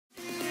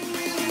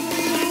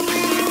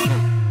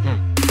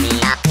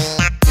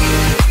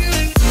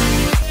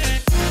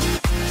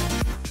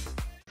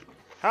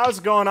How's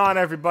it going on,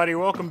 everybody?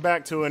 Welcome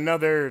back to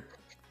another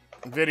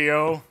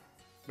video.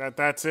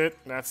 That's it.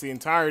 That's the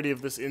entirety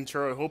of this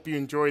intro. I hope you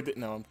enjoyed it.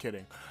 No, I'm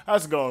kidding.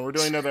 How's it going? We're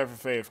doing another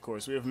FFA, of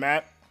course. We have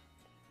Matt.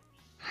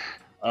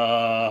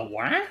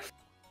 What?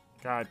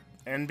 God,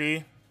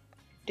 NB.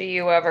 Do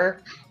you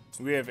ever?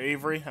 We have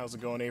Avery. How's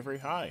it going, Avery?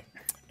 Hi.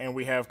 And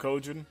we have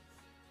Kojin.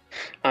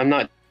 I'm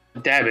not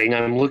dabbing.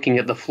 I'm looking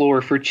at the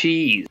floor for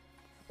cheese.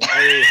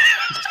 Hey.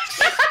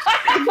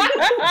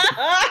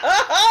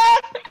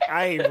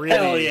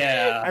 Hell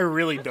yeah. I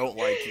really don't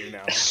like you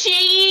now.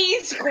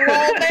 Cheese,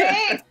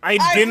 Gromit! I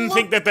didn't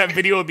think that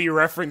video would be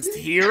referenced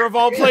here, of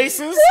all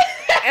places.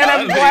 And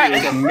I'm glad.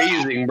 That video is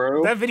amazing,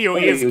 bro. That video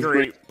is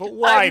great, but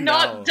why I'm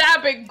not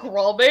dabbing,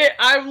 Gromit.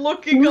 I'm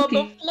looking on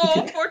the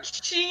floor for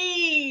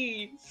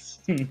cheese.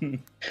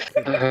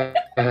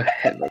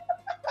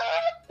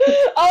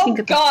 Oh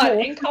god,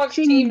 IncogM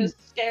team is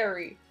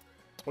scary.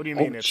 What do you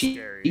mean it's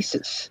scary?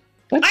 Jesus.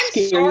 That's I'm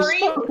scary sorry.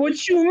 as fuck.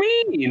 What you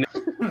mean?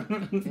 What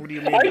do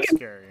you mean it's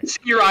scary? See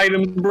your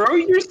items, bro.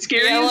 You're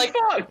scary as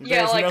fuck. Yeah,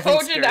 There's like nothing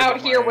Kojin scary out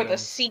about here my with a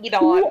items. seed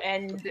on,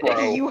 and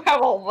Bro. you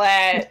have all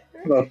that.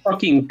 A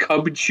fucking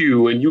cub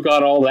chew, and you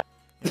got all that.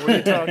 What are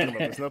you talking about?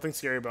 There's nothing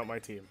scary about my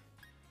team.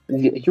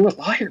 You're a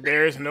liar.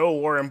 There's no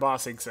war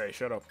embossing say.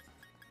 Shut up.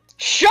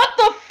 Shut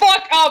the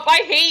fuck up!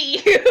 I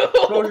hate you!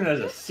 Kojin has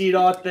a seed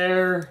out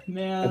there,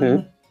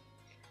 man.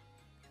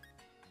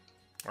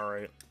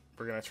 Alright,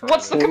 we're gonna try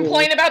What's the this.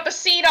 complaint about the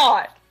seed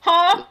on?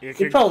 Huh? You He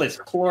could- probably has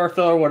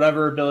chlorophyll or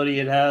whatever ability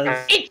it has.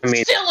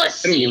 It's still a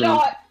seed even-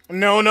 on!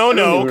 No,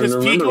 don't because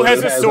even Piku remember has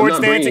what a it has. Swords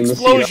I'm not Dance bringing the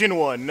seed Explosion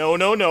one.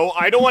 No,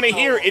 I don't want to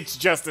hear it's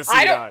just a I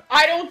seed.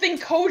 I don't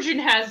think Kojin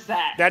has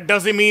that. That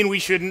doesn't mean we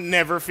shouldn't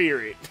never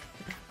fear it.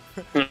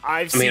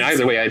 I mean,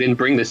 either way, I didn't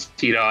bring this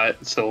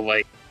T-Dot, so,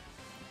 like...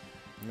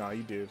 No,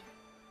 you did.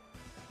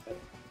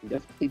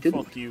 Definitely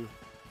didn't. Fuck you.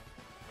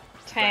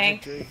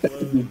 Tank.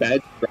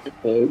 Bad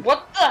Drake.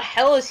 What the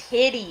hell is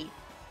Hitty?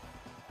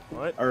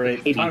 What?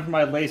 Alright, time for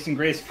my Lace and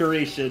Grace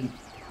curation.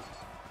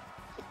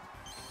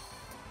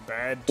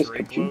 Bad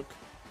Drake look?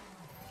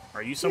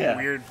 Are you some Yeah.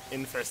 weird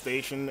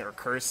infestation or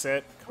curse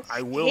set?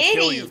 I will Hitty.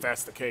 kill you if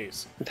that's the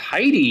case.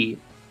 Heidi.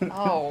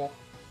 Oh.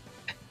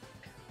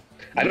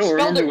 I You don't spelled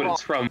remember it what wrong.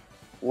 it's from.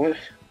 What?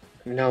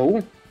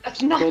 No.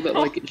 That's not. Well, that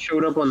like it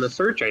showed up on the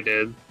search I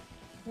did.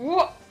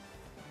 What?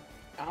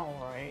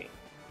 Alright.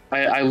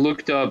 I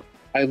looked up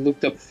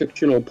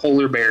fictional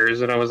polar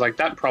bears and I was like,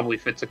 that probably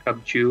fits a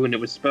cub chew, and it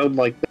was spelled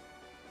like that.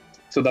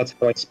 So that's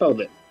how I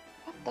spelled it.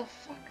 What the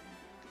fuck?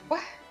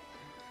 What?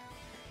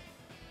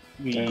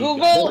 We Google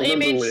don't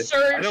remember image what it-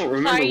 search I don't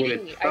remember what Heidi.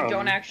 it's I don't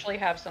from. actually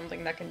have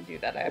something that can do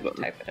that. I have to Hold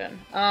on. type it in.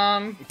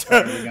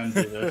 We're gonna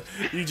do this.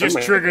 You just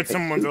might- triggered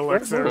someone's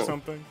Alexa or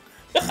something.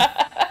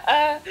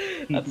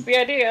 That's the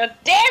idea.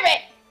 Damn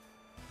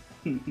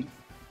it!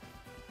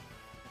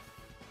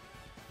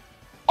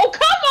 Oh,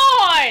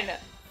 come on!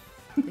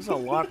 There's a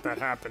lot that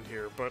happened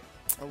here, but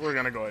we're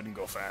gonna go ahead and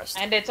go fast.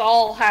 And it's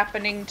all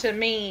happening to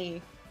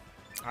me.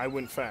 I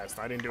went fast.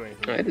 I didn't do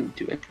anything. I didn't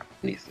do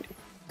anything.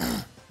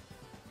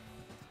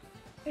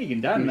 Hey, you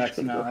can Dynamax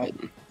I'm now.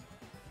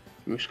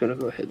 just gonna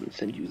go ahead and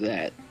send you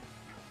that.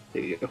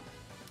 There you go.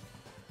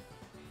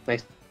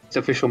 Nice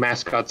official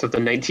mascots of the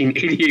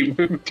 1988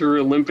 Winter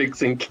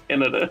Olympics in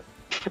Canada.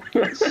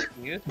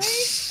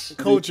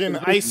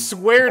 Kojin, I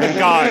swear to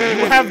God,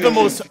 you have the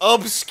most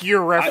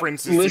obscure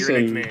references to your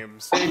listen.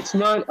 nicknames. It's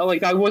not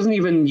like I wasn't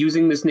even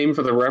using this name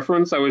for the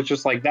reference. I was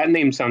just like, that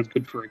name sounds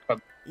good for a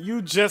cub.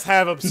 You just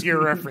have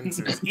obscure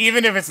references,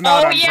 even if it's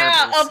not Oh on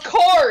yeah, purpose. of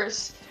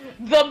course!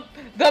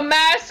 The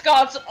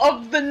mascots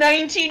of the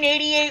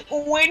 1988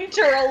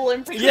 Winter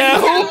Olympics. Yeah,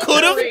 who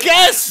could have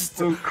guessed?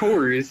 Of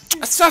course.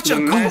 Such a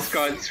The goof.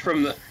 mascots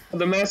from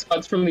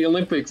the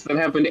Olympics that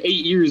happened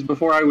 8 years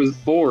before I was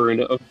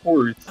born, of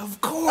course. Of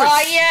course.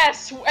 Ah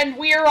yes, and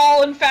we are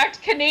all in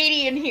fact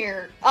Canadian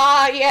here.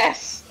 Ah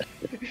yes.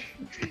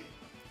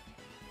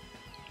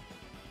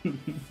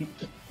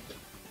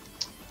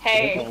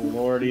 Hey. Oh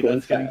lordy,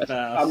 that's getting I'm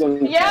fast.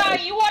 going Yeah,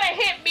 fast. you wanna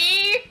hit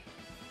me?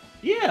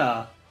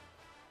 Yeah.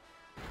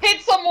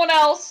 Hit someone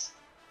else.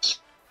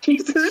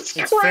 Jesus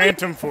It's Christ.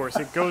 Phantom Force.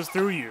 It goes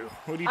through you.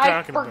 What are you I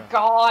talking about?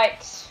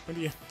 forgot. What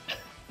do you?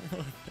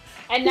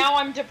 And now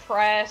I'm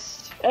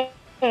depressed. Who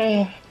do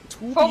you-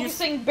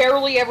 Focusing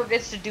barely ever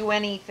gets to do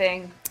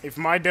anything. If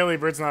my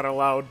Delibird's not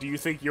allowed, do you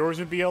think yours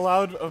would be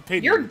allowed?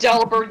 Opinion. Your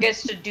Delbert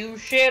gets to do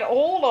shit.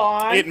 Hold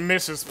on. It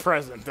misses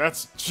present.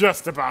 That's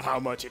just about how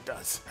much it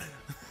does.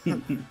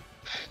 MB,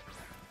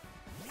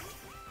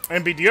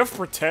 do you have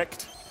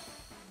Protect?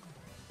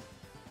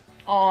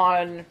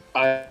 On.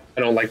 I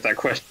don't like that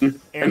question.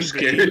 I'm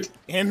scared.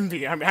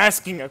 MB, I'm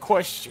asking a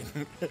question.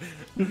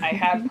 I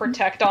have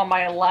Protect on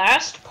my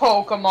last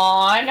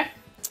Pokemon.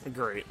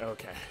 Great,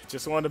 okay.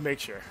 Just wanted to make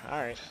sure.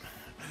 Alright.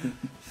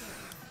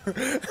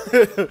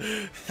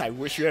 I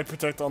wish you had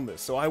Protect on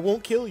this, so I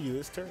won't kill you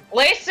this turn.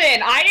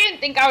 Listen, I didn't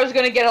think I was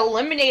gonna get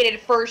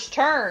eliminated first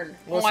turn.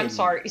 Oh, I'm Listen.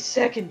 sorry,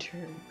 second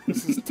turn.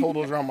 This is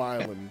Total Drama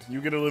Island.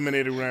 You get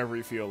eliminated whenever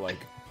you feel like.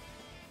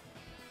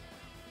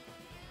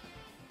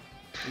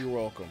 You're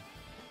welcome.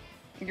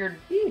 You're.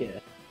 Yeah.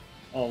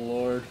 Oh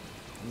lord.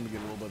 Let me get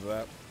a little bit of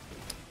that.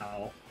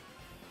 Ow.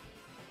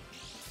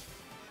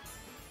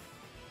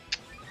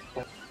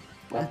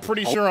 I'm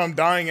pretty sure I'm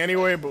dying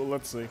anyway, but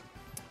let's see.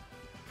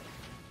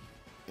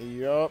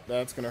 Yup,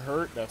 that's gonna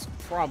hurt. That's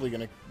probably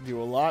gonna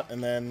do a lot.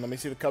 And then let me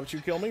see the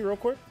Cubchoo kill me real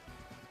quick.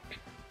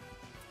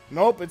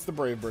 Nope, it's the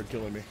Brave Bird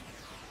killing me.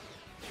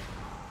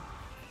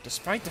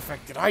 Despite the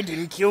fact that I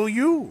didn't kill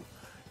you.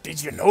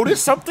 Did you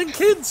notice something,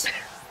 kids?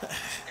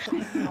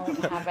 I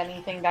don't have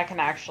anything that can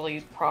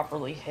actually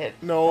properly hit.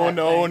 No. that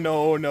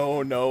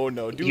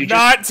thing. Do You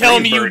not just tell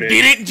me you Brave-birded.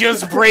 didn't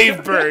just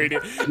Brave Bird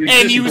and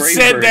just you Brave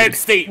said Birded. that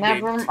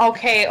statement. Never.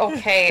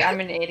 Okay. I'm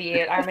an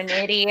idiot. I'm an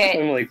idiot.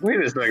 I'm like, wait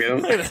a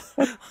second.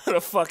 What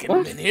a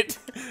fucking minute.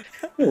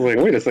 I'm like,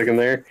 wait a second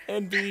there.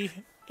 NB,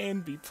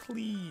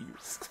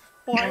 please.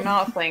 I'm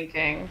not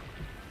thinking.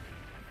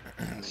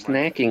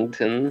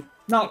 Snackington.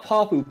 Not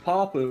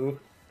Papu.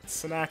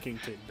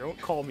 Snackington. Don't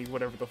call me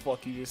whatever the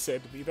fuck you just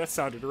said to me. That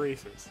sounded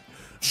racist.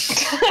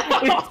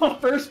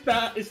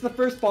 It's the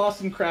first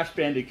boss in Crash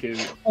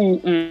Bandicoot.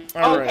 Okay,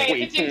 Alright.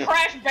 it's in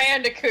Crash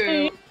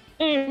Bandicoot.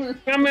 I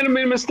might have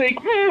made a mistake.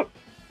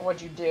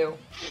 What'd you do?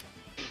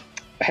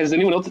 Has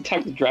anyone else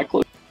attacked the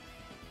Dracula?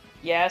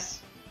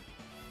 Yes.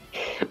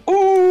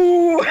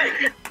 Ooh!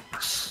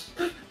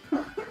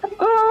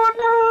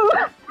 Oh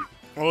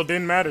no! Well, it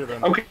didn't matter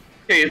then. Okay,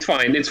 it's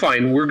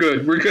fine. We're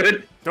good.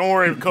 Don't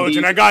worry,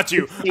 Kojin. I got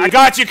you,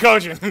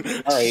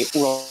 Kojin. Alright,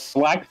 well,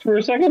 relax for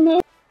a second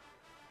though.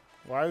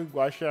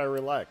 Why should I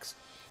relax?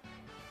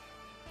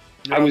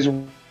 I was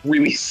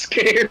really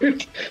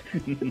scared.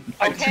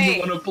 I Okay.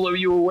 didn't want to blow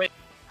you away.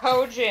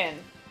 Kojin,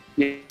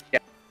 Yeah.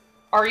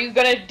 are you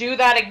gonna do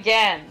that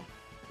again?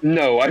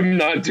 No, I'm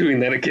not doing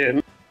that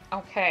again.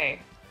 Okay.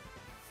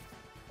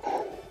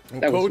 Well,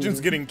 That was Kojin's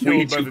getting way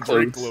killed by too the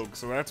Drake close. Cloak,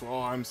 so that's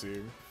all I'm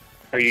seeing.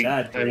 Are you?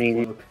 That I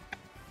mean, Cloak.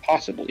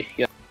 possibly.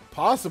 Yeah.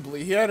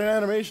 Possibly, he had an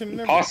animation and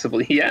everything.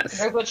 Possibly, yes.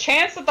 There's a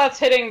chance that that's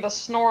hitting the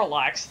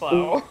Snorlax,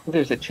 though.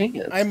 There's a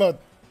chance. I'm a.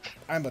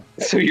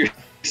 So you're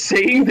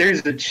saying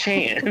there's a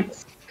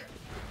chance?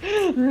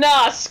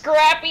 Nah,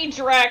 Scrappy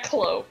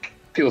Dracloak.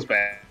 Feels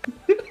bad.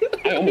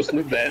 I almost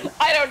lived that.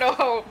 I don't know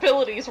how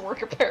abilities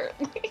work,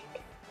 apparently.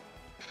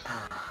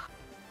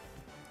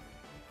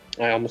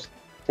 I almost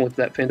lived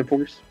that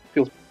Fantaforce.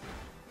 Feels.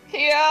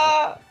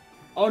 Yeah.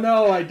 Oh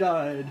no, I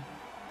died.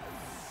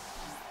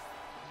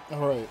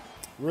 Alright.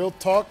 Real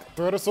talk,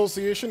 threat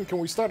association. Can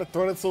we start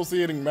threat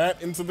associating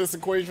Matt into this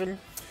equation?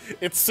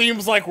 It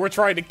seems like we're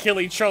trying to kill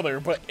each other,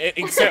 but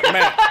except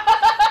Matt.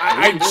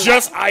 I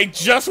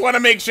just want to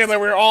make sure that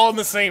we're all on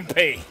the same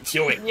page.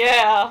 Do it.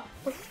 Yeah.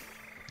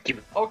 Give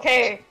it.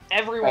 Okay,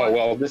 everyone. Oh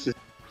well, this is.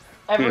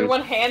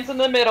 Everyone, hands in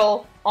the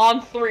middle.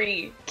 On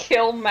 3.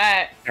 Kill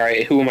Matt. All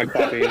right. Who am I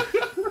copying?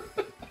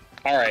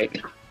 All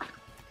right.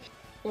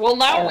 Well,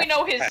 now we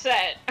know his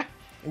set.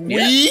 We?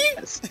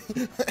 Yes.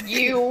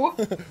 You.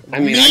 I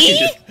mean,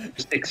 Me? I can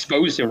just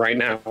expose him right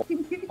now.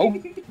 Oh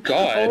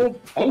God!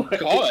 Oh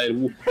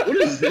God! What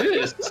is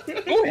this?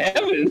 Oh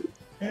heaven!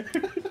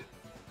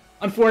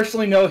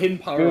 Unfortunately, no hidden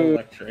power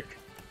electric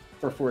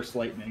for Force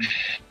Lightning.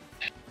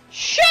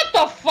 Shut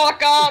the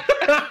fuck up!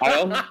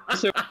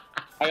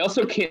 I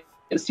also can't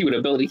see what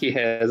ability he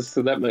has,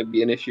 so that might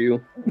be an issue.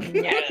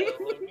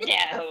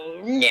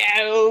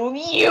 No,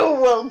 you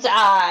will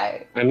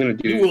die. I'm gonna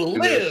do. You will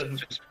do this live.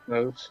 just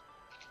because.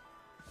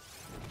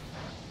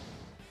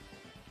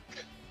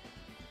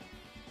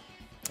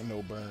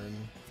 No burn.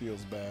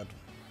 Feels bad.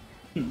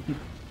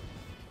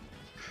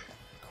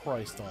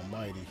 Christ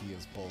almighty, he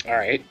is bulky. All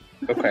right.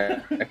 Okay.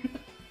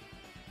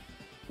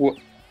 Well,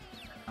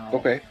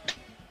 okay.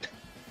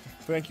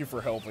 Thank you for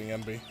helping,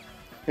 NB.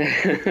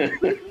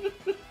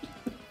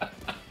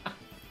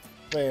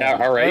 Yeah,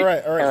 all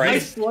right. All right.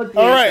 Nice slug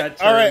All that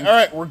turn.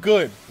 right. We're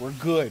good.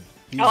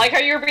 I like how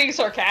you're being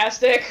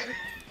sarcastic.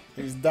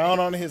 He's down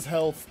on his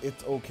health.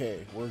 It's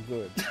okay. We're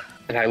good.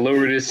 And I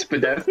lowered his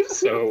spadef,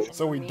 so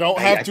So we don't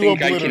I have to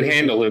think I obliterate can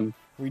handle him.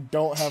 We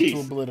don't have to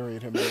Jeez.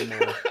 obliterate him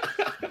anymore.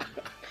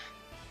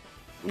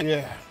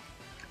 Yeah.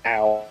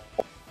 Ow.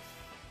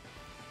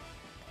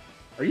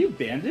 Are you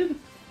banded?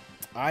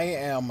 I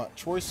am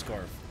Choice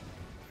Scarf.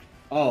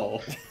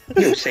 Oh.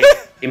 You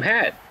same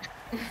hat.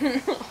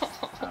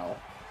 Ow.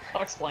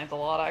 That explains a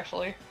lot,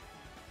 actually.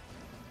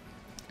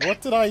 What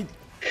did I...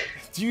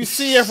 Do you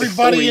see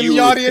everybody in If the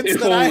audience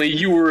If that only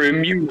you were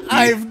immune.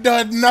 I've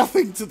done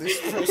nothing to this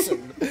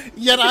person,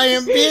 yet I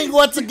am being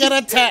once again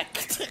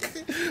attacked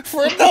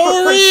for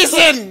no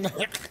reason.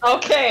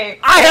 Okay.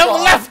 I have hold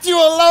on. left you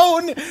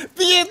alone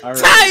the entire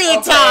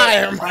Okay.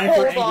 time. Time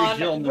for Hold Angry on.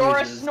 Jill You're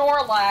a noises.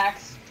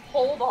 Snorlax.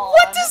 Hold on.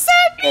 What does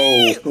that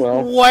mean? Oh,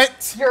 well.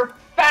 What? You're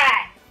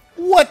fat.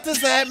 What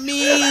does that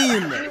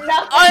mean? Nothing.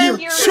 I am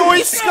you're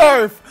Choice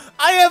Scarf.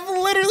 I have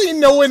literally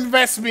no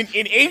investment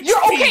in HP.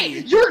 You're okay.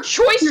 Your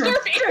choice You're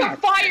scarf is a fat.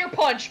 fire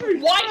punch.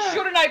 Why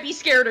shouldn't I be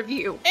scared of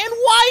you? And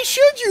why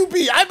should you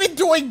be? I've been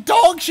doing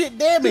dog shit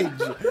damage.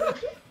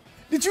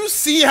 Did you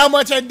see how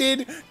much I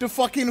did to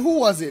fucking, who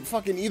was it?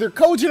 Fucking either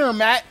Kojin or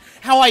Matt?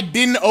 How I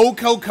didn't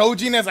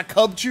Kojin as a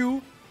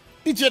Cubchoo?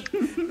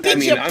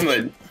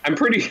 I'm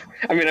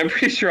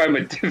pretty sure I'm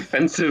a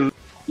defensive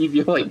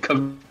like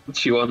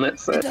coach on that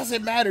set. It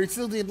doesn't matter. It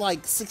still did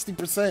like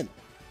 60%.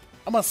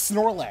 I'm a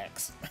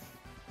Snorlax.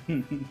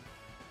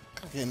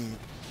 Fucking.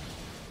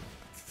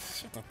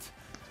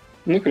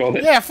 Look at all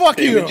that. Yeah, fuck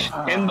you.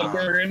 And the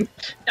burn.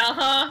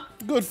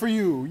 Good for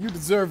you. You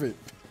deserve it.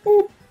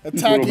 Little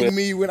Attacking bit.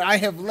 me when I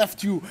have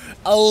left you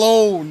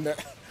alone.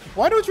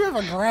 Why don't you have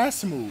a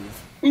grass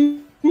move?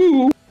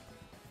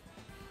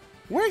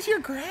 Where's your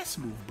grass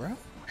move, bro?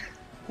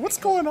 What's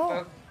going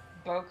on?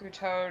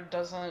 Bokuto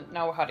doesn't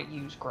know how to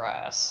use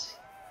grass.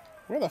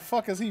 Where the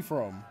fuck is he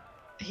from?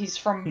 He's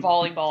from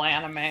volleyball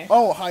anime.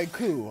 Oh,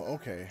 Haiku.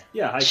 Okay.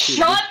 Yeah,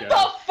 Shut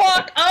the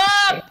fuck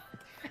up!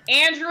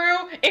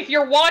 Andrew, if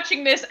you're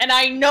watching this, and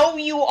I know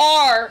you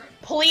are,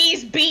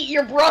 please beat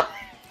your brother.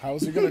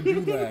 How's he gonna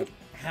do that?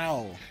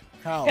 How?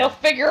 How? He'll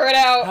figure it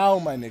out. How,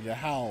 my nigga?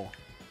 How?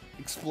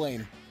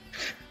 Explain.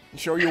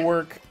 Show your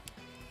work.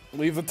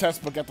 Leave the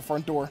test book at the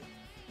front door.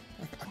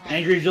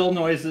 Angry Joel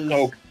noises.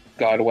 Oh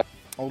God! What?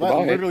 Oh, that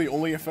Goodbye. literally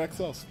only affects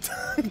us.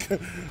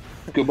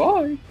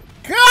 Goodbye.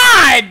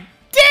 God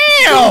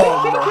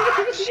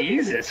damn!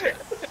 Jesus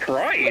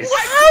Christ!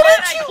 How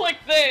did I click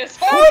this?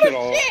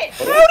 Holy shit!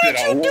 How did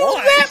you do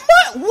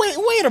that?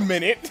 Wait a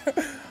minute. God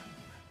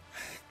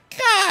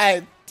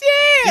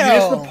damn!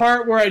 Is this the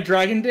part where I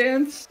dragon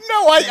dance?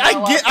 No,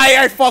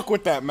 I fuck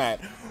with that, Matt.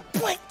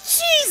 But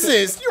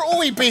Jesus, you're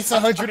only base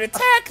 100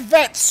 attack.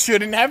 That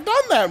shouldn't have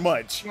done that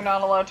much. You're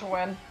not allowed to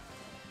win.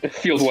 It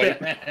feels like.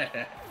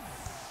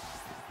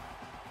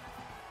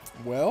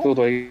 Well, Feels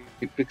like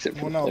except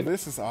for well, no, like-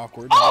 this is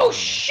awkward. Oh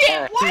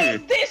shit! Why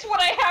is this what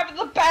I have in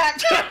the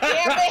back? God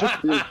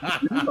damn it!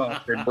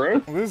 Awkward, bro.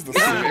 This is the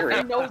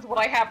Everyone knows what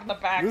I have in the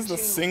back. This is the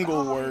too.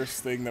 single God.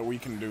 worst thing that we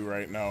can do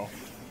right now.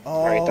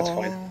 Alright, that's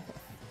fine.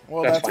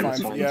 Well, That's that's fine, fine.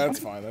 that's fine, Yeah, that's that's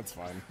fine. That's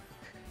fine.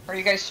 Are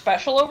you guys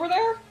special over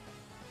there?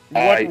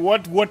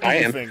 What do I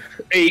you am. think?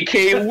 AK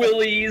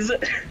Willies.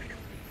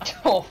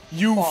 Oh,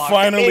 You fuck.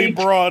 finally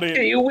brought it.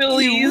 AK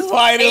Willies. You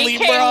finally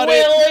AK brought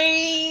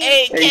Willie!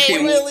 it. AK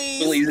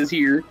Willies Willies. is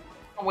here.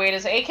 Wait,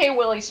 is AK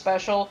Willie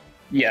special?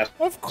 Yes.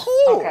 Of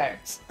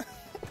course.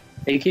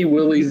 Okay. AK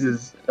Willies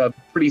is a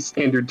pretty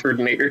standard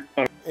Turtonator.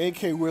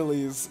 AK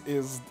Willies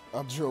is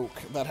a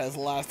joke that has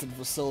lasted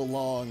for so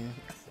long.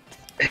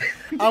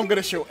 I'm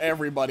gonna show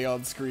everybody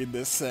on screen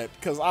this set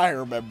because I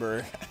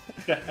remember.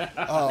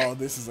 Oh,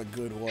 this is a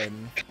good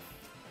one.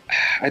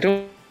 I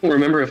don't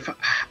remember if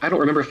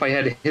I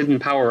had hidden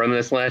power on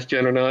this last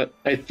gen or not.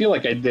 I feel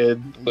like I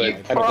did, but You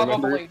I don't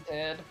remember. probably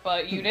did,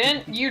 but you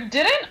didn't. You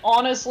didn't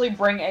honestly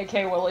bring AK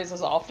Willies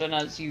as often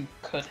as you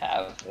could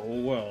have.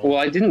 Oh well. Well,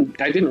 I didn't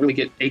really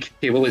get AK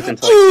Willies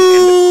until like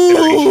the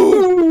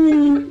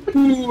end of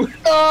generation.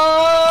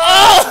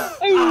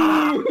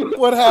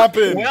 What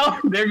happened? Well,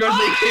 there goes AK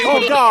Oh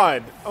Willies.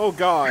 god! Oh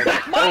god!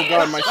 Oh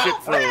god! My shit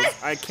froze.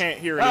 I can't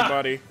hear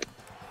anybody.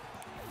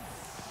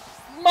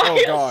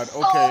 Oh god!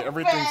 Okay,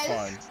 everything's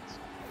fine.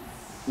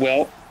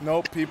 Well,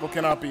 Nope, people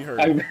cannot be heard.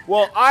 I'm-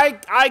 Well,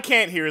 I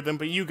can't hear them,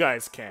 but you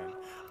guys can.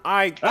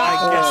 I guess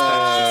that's just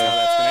how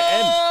that's gonna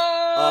end.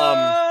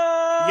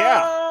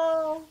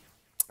 Yeah.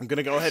 I'm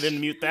gonna go ahead and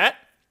mute that.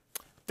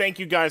 Thank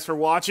you guys for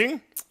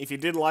watching. If you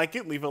did like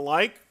it, leave a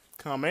like,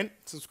 comment,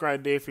 subscribe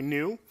today if you're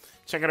new.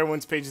 Check out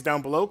everyone's pages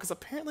down below, because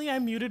apparently I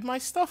muted my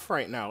stuff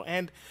right now,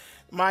 and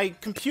my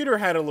computer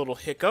had a little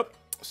hiccup.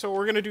 So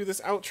we're gonna do this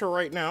outro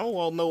right now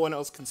while no one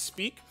else can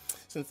speak,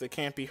 since they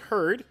can't be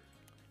heard.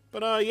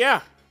 But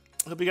yeah,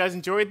 hope you guys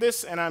enjoyed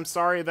this, and I'm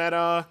sorry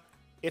that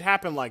it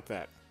happened like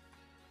that.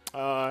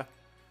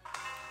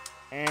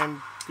 And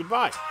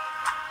goodbye.